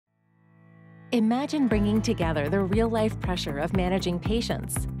Imagine bringing together the real-life pressure of managing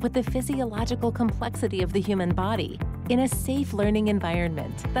patients with the physiological complexity of the human body in a safe learning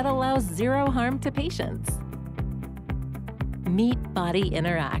environment that allows zero harm to patients. Meet Body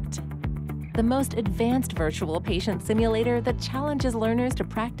Interact, the most advanced virtual patient simulator that challenges learners to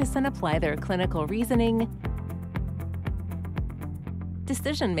practice and apply their clinical reasoning,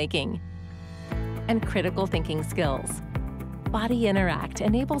 decision-making, and critical thinking skills. Body Interact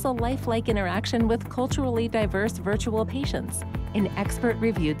enables a lifelike interaction with culturally diverse virtual patients in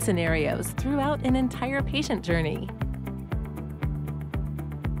expert-reviewed scenarios throughout an entire patient journey.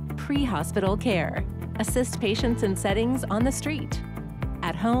 Pre-hospital care. Assist patients in settings on the street,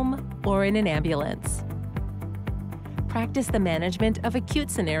 at home, or in an ambulance. Practice the management of acute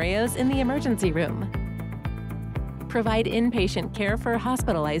scenarios in the emergency room. Provide inpatient care for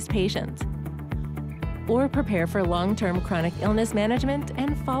hospitalized patients. Or prepare for long-term chronic illness management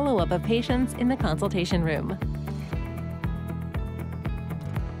and follow-up of patients in the consultation room.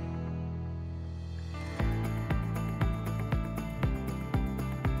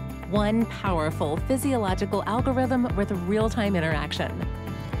 One powerful physiological algorithm with real-time interaction.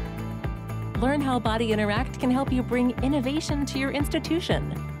 Learn how Body Interact can help you bring innovation to your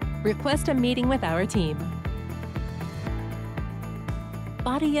institution. Request a meeting with our team.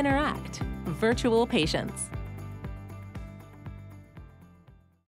 Body Interact, virtual patients.